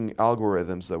learning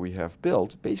algorithms that we have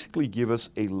built basically give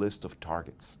us a list of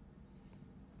targets.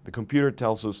 The computer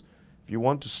tells us, if you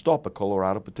want to stop a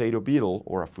Colorado potato beetle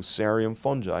or a Fusarium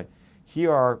fungi,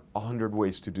 here are 100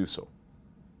 ways to do so.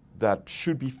 That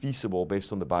should be feasible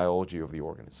based on the biology of the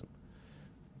organism.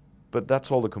 But that's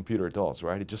all the computer does,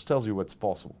 right? It just tells you what's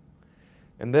possible.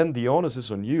 And then the onus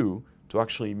is on you to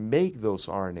actually make those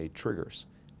RNA triggers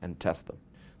and test them.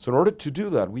 So in order to do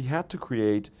that, we had to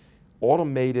create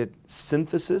automated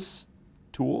synthesis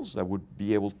tools that would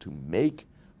be able to make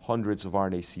hundreds of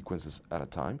RNA sequences at a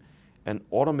time, and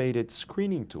automated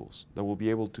screening tools that will be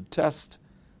able to test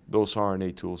those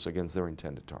RNA tools against their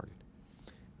intended target.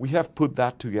 We have put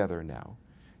that together now,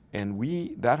 and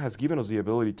that has given us the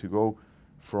ability to go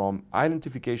from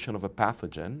identification of a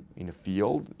pathogen in a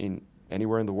field,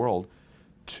 anywhere in the world,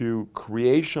 to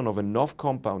creation of enough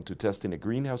compound to test in a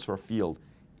greenhouse or a field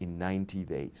in 90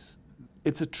 days.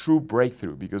 It's a true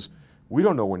breakthrough because we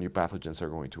don't know when new pathogens are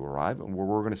going to arrive and where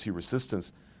we're going to see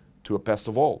resistance to a pest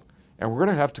of all. And we're going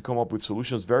to have to come up with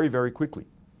solutions very, very quickly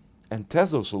and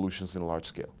test those solutions in large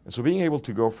scale. And so being able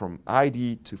to go from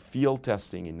ID to field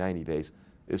testing in 90 days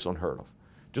is unheard of.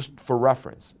 Just for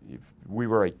reference, if we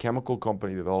were a chemical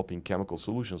company developing chemical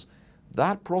solutions,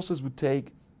 that process would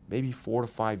take maybe 4 to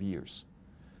 5 years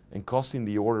and cost in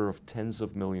the order of tens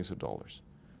of millions of dollars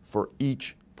for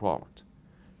each product.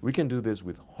 We can do this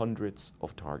with hundreds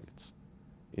of targets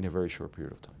in a very short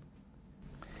period of time.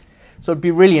 So it'd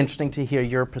be really interesting to hear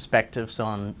your perspectives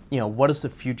on, what does the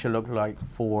future look like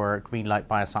for Greenlight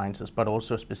Biosciences, but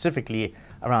also specifically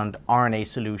around RNA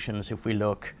solutions. If we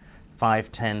look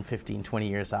 5, 10, 15, 20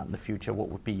 years out in the future, what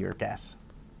would be your guess?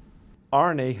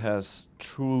 RNA has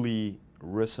truly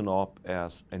risen up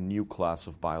as a new class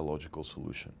of biological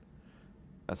solution,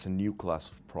 as a new class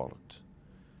of product.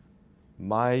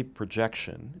 My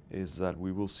projection is that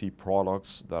we will see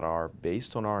products that are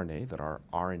based on RNA, that are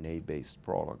RNA-based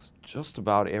products, just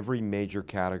about every major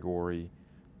category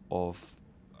of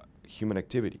human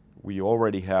activity. We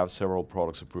already have several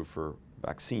products approved for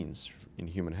vaccines in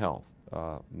human health.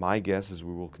 My guess is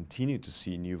we will continue to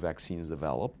see new vaccines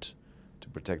developed to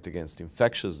protect against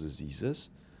infectious diseases,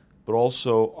 but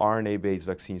also RNA-based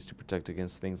vaccines to protect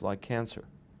against things like cancer.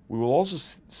 We will also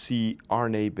see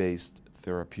RNA-based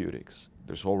therapeutics.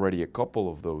 There's already a couple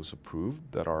of those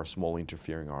approved that are small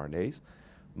interfering RNAs.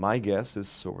 My guess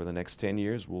is over the next 10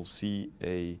 years, we'll see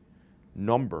a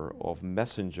number of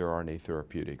messenger RNA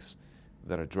therapeutics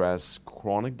that address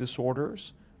chronic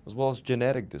disorders as well as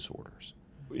genetic disorders.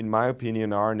 In my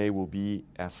opinion, RNA will be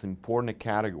as important a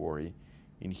category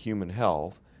in human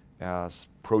health as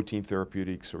protein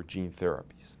therapeutics or gene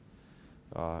therapies.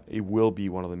 It will be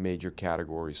one of the major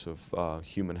categories of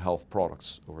human health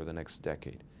products over the next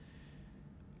decade.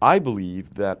 I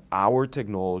believe that our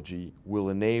technology will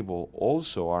enable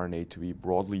also RNA to be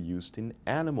broadly used in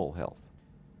animal health,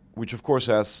 which of course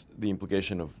has the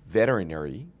implication of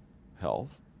veterinary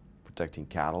health, protecting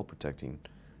cattle, protecting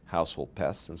household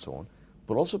pests and so on,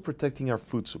 but also protecting our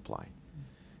food supply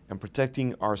and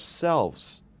protecting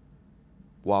ourselves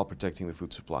while protecting the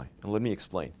food supply. And let me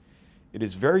explain. It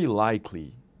is very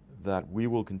likely that we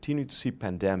will continue to see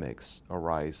pandemics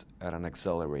arise at an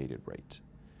accelerated rate.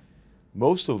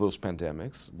 Most of those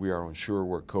pandemics, we are unsure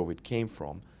where COVID came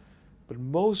from, but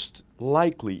most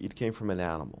likely it came from an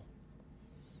animal.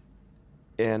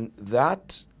 And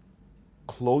that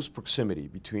close proximity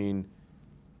between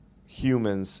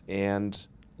humans and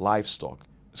livestock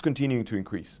is continuing to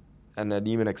increase at an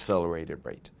even accelerated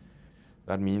rate.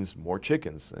 That means more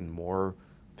chickens and more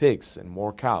pigs and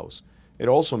more cows. It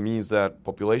also means that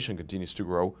population continues to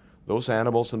grow. Those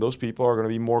animals and those people are going to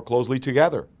be more closely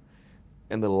together.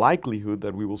 And the likelihood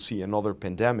that we will see another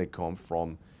pandemic come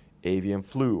from avian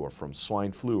flu or from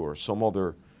swine flu or some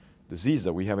other disease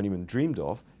that we haven't even dreamed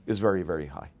of is very, very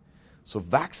high. So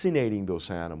vaccinating those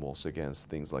animals against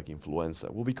things like influenza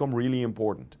will become really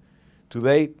important.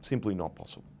 Today, simply not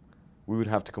possible. We would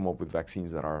have to come up with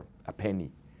vaccines that are a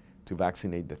penny to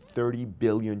vaccinate the 30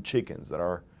 billion chickens that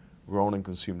are grown and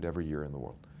consumed every year in the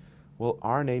world. Well,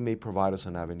 RNA may provide us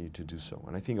an avenue to do so,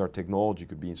 and I think our technology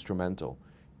could be instrumental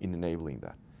in enabling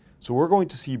that. So we're going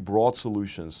to see broad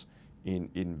solutions in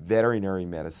veterinary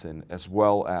medicine as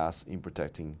well as in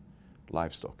protecting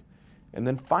livestock. And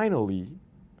then finally,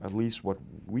 at least what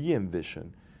we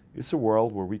envision, is a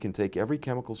world where we can take every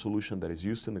chemical solution that is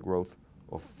used in the growth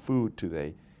of food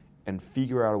today and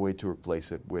figure out a way to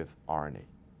replace it with RNA.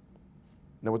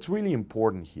 Now, what's really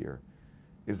important here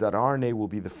is that RNA will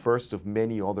be the first of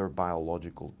many other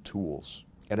biological tools.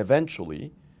 And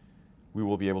eventually, we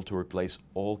will be able to replace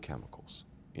all chemicals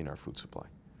in our food supply.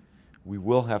 We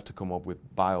will have to come up with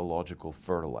biological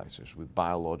fertilizers, with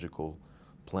biological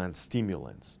plant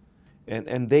stimulants.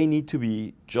 And they need to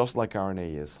be, just like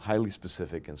RNA is, highly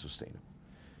specific and sustainable.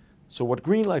 So what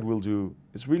Greenlight will do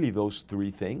is really those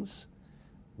three things.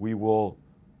 We will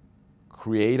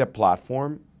create a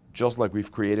platform, just like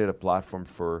we've created a platform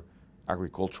for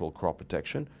agricultural crop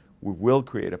protection. We will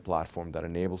create a platform that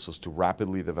enables us to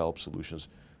rapidly develop solutions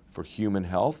for human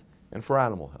health and for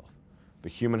animal health. The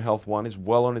human health one is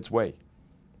well on its way.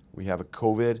 We have a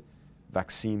COVID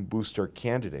vaccine booster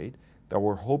candidate that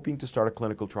we're hoping to start a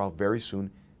clinical trial very soon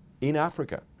in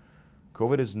Africa.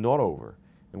 COVID is not over.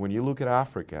 And when you look at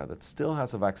Africa, that still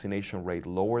has a vaccination rate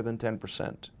lower than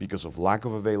 10% because of lack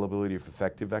of availability of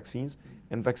effective vaccines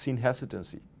and vaccine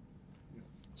hesitancy.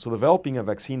 So developing a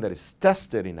vaccine that is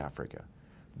tested in Africa,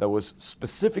 that was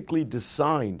specifically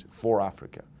designed for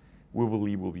Africa, we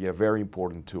believe will be a very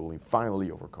important tool in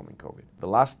finally overcoming COVID. The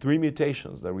last 3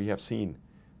 mutations that we have seen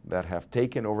that have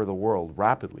taken over the world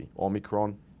rapidly,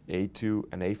 Omicron, A2,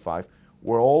 and A5,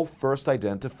 were all first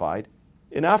identified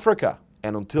in Africa.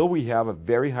 And until we have a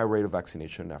very high rate of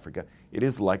vaccination in Africa, it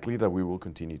is likely that we will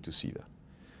continue to see that.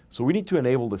 So we need to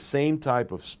enable the same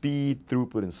type of speed,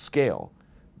 throughput, and scale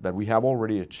that we have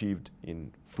already achieved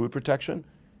in food protection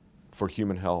for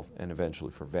human health and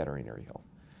eventually for veterinary health.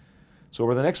 So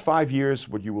over the next 5 years,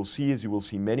 what you will see is you will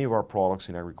see many of our products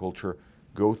in agriculture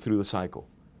go through the cycle,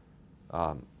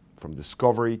 from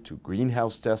discovery to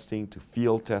greenhouse testing to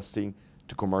field testing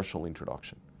to commercial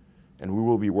introduction. And we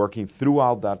will be working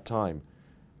throughout that time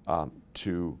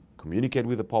to communicate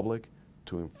with the public,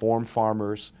 to inform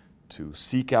farmers, to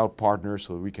seek out partners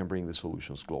so that we can bring the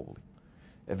solutions globally.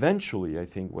 Eventually, I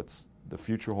think what's the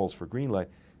future holds for Greenlight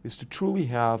is to truly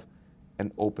have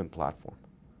an open platform,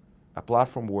 a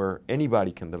platform where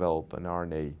anybody can develop an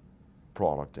RNA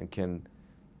product and can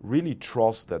really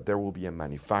trust that there will be a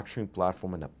manufacturing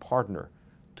platform and a partner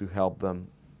to help them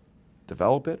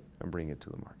develop it and bring it to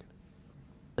the market.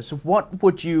 So what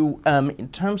would you, in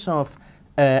terms of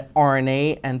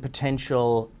RNA and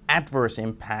potential adverse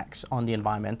impacts on the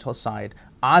environmental side,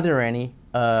 are there any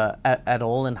at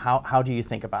all, and how do you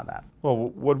think about that? Well,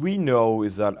 what we know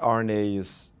is that RNA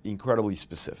is incredibly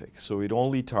specific. So it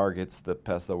only targets the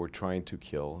pests that we're trying to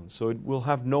kill. So it will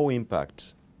have no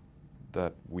impact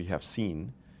that we have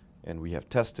seen and we have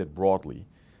tested broadly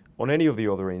on any of the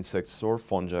other insects or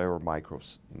fungi or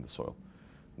microbes in the soil.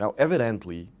 Now,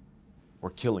 evidently,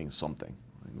 we're killing something.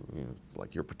 It's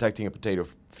like you're protecting a potato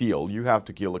field, you have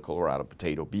to kill the Colorado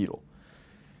potato beetle.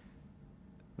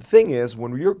 The thing is,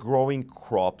 when you're growing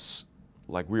crops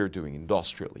like we're doing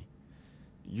industrially,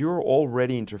 you're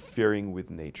already interfering with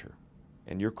nature,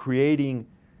 and you're creating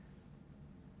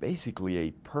basically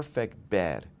a perfect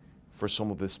bed for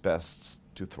some of these pests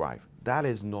to thrive. That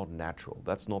is not natural.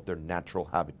 That's not their natural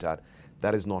habitat.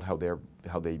 That is not how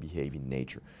they behave in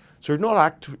nature. So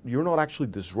you're not actually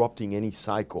disrupting any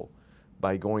cycle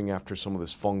by going after some of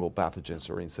these fungal pathogens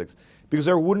or insects, because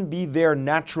they wouldn't be there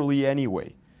naturally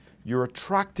anyway. You're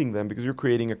attracting them because you're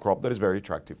creating a crop that is very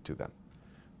attractive to them.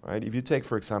 Right? If you take,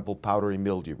 for example, powdery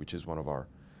mildew, which is one of our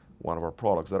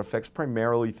products that affects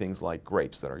primarily things like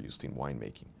grapes that are used in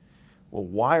winemaking. Well,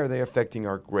 why are they affecting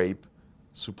our grape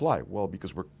supply? Well,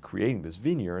 because we're creating these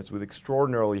vineyards with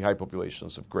extraordinarily high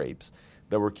populations of grapes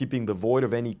that we're keeping devoid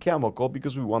of any chemical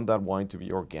because we want that wine to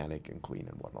be organic and clean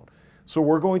and whatnot. So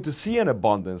we're going to see an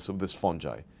abundance of this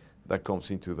fungi that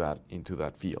comes into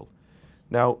that field.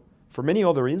 Now, for many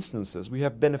other instances, we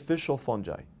have beneficial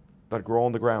fungi that grow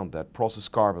on the ground, that process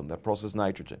carbon, that process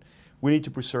nitrogen. We need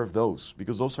to preserve those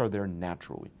because those are there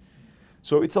naturally.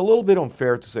 So it's a little bit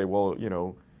unfair to say, well,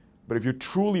 but if you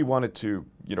truly wanted to,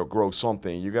 grow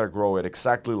something, you got to grow it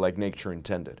exactly like nature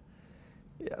intended.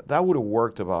 Yeah, that would have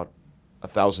worked about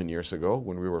 1,000 years ago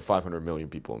when we were 500 million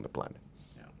people on the planet.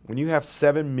 Yeah. When you have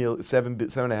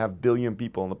 7.5 billion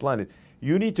people on the planet,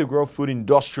 you need to grow food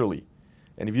industrially.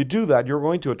 And if you do that, you're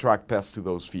going to attract pests to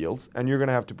those fields, and you're going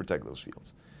to have to protect those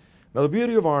fields. Now, the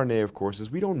beauty of RNA, of course,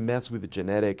 is we don't mess with the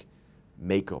genetic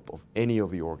makeup of any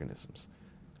of the organisms.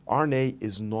 RNA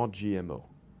is not GMO.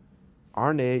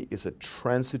 RNA is a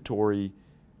transitory,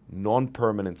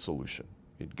 non-permanent solution.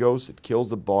 It goes, it kills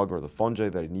the bug or the fungi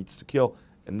that it needs to kill,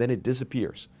 and then it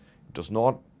disappears. It does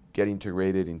not get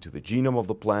integrated into the genome of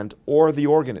the plant or the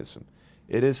organism.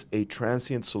 It is a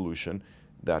transient solution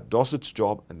that does its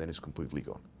job and then is completely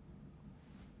gone.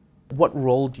 What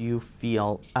role do you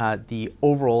feel the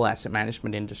overall asset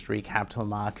management industry, capital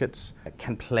markets,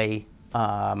 can play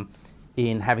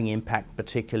in having impact,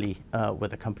 particularly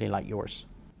with a company like yours?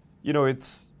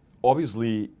 It's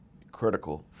obviously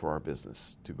critical for our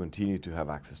business to continue to have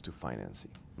access to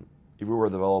financing. If we were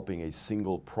developing a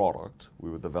single product, we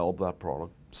would develop that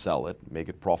product, sell it, make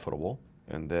it profitable,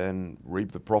 and then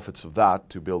reap the profits of that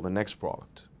to build the next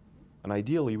product. And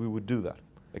ideally, we would do that.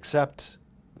 Except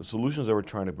the solutions that we're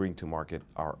trying to bring to market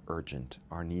are urgent,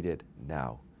 are needed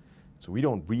now. So we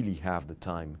don't really have the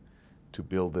time to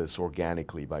build this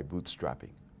organically by bootstrapping.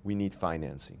 We need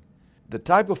financing. The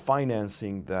type of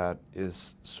financing that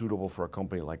is suitable for a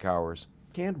company like ours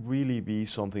can't really be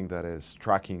something that is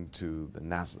tracking to the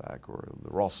NASDAQ or the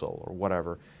Russell or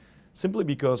whatever, simply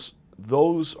because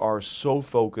those are so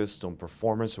focused on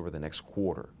performance over the next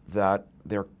quarter that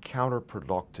they're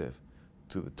counterproductive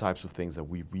to the types of things that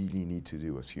we really need to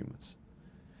do as humans.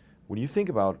 When you think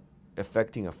about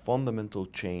affecting a fundamental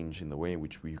change in the way in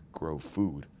which we grow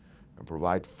food and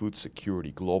provide food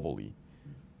security globally,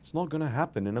 it's not going to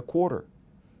happen in a quarter.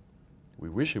 We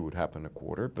wish it would happen in a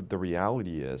quarter, but the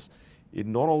reality is it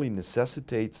not only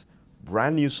necessitates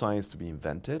brand new science to be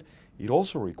invented, it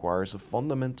also requires a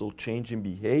fundamental change in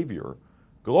behavior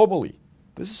globally.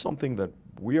 This is something that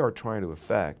we are trying to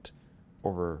affect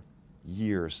over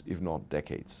years, if not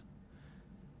decades.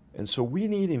 And so we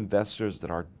need investors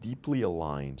that are deeply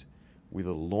aligned with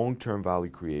the long-term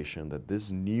value creation that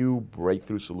these new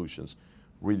breakthrough solutions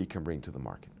really can bring to the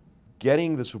market.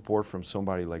 Getting the support from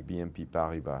somebody like BNP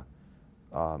Paribas,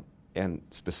 and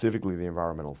specifically the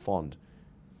Environmental Fund,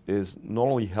 is not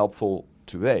only helpful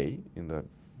today in that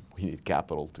we need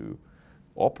capital to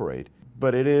operate,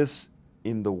 but it is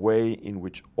in the way in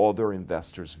which other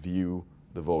investors view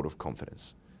the vote of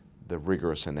confidence, the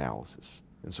rigorous analysis.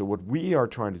 And so what we are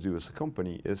trying to do as a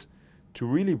company is to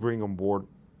really bring on board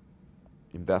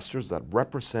investors that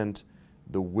represent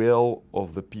the will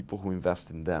of the people who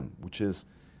invest in them, which is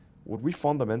what we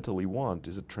fundamentally want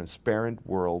is a transparent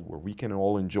world where we can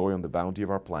all enjoy on the bounty of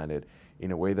our planet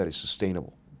in a way that is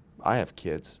sustainable. I have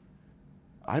kids.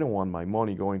 I don't want my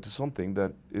money going to something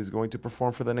that is going to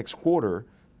perform for the next quarter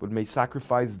but may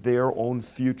sacrifice their own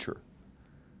future.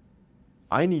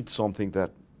 I need something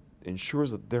that ensures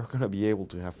that they're going to be able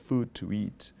to have food to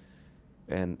eat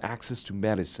and access to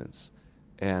medicines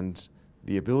and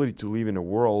the ability to live in a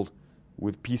world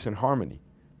with peace and harmony,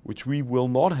 which we will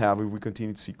not have if we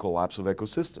continue to see collapse of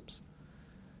ecosystems.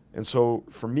 And so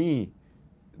for me,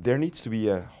 there needs to be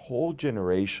a whole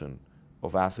generation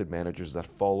of asset managers that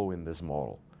follow in this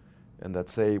model and that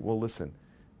say, well, listen,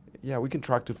 yeah, we can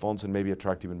track to funds and maybe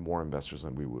attract even more investors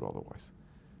than we would otherwise.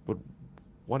 But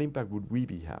what impact would we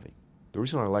be having? The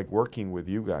reason I like working with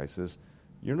you guys is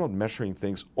you're not measuring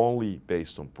things only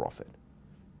based on profit.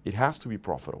 It has to be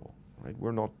profitable, right?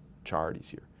 We're not charities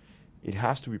here. It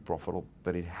has to be profitable,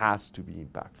 but it has to be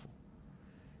impactful.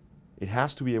 It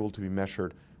has to be able to be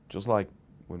measured, just like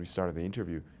when we started the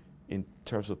interview, in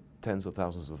terms of tens of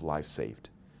thousands of lives saved.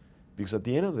 Because at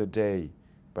the end of the day,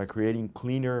 by creating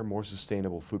cleaner, more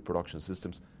sustainable food production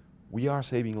systems, we are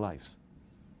saving lives.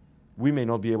 We may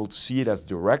not be able to see it as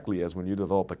directly as when you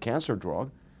develop a cancer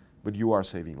drug, but you are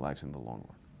saving lives in the long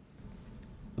run.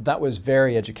 That was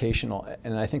very educational,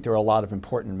 and I think there are a lot of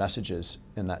important messages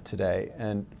in that today.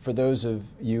 And for those of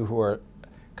you who are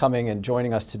coming and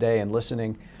joining us today and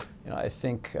listening, I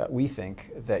think we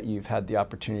think that you've had the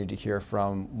opportunity to hear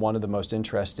from one of the most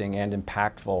interesting and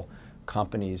impactful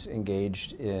companies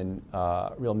engaged in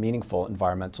real meaningful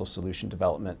environmental solution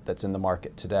development that's in the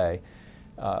market today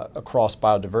across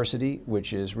biodiversity,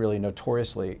 which is really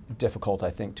notoriously difficult, I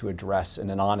think, to address in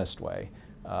an honest way.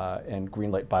 And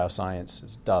Greenlight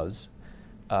Biosciences does,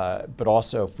 but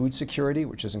also food security,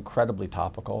 which is incredibly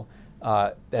topical,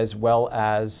 as well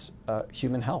as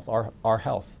human health, our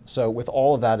health. So with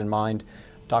all of that in mind,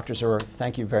 Dr. Zurrer,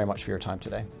 thank you very much for your time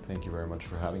today. Thank you very much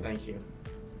for having me. Thank you.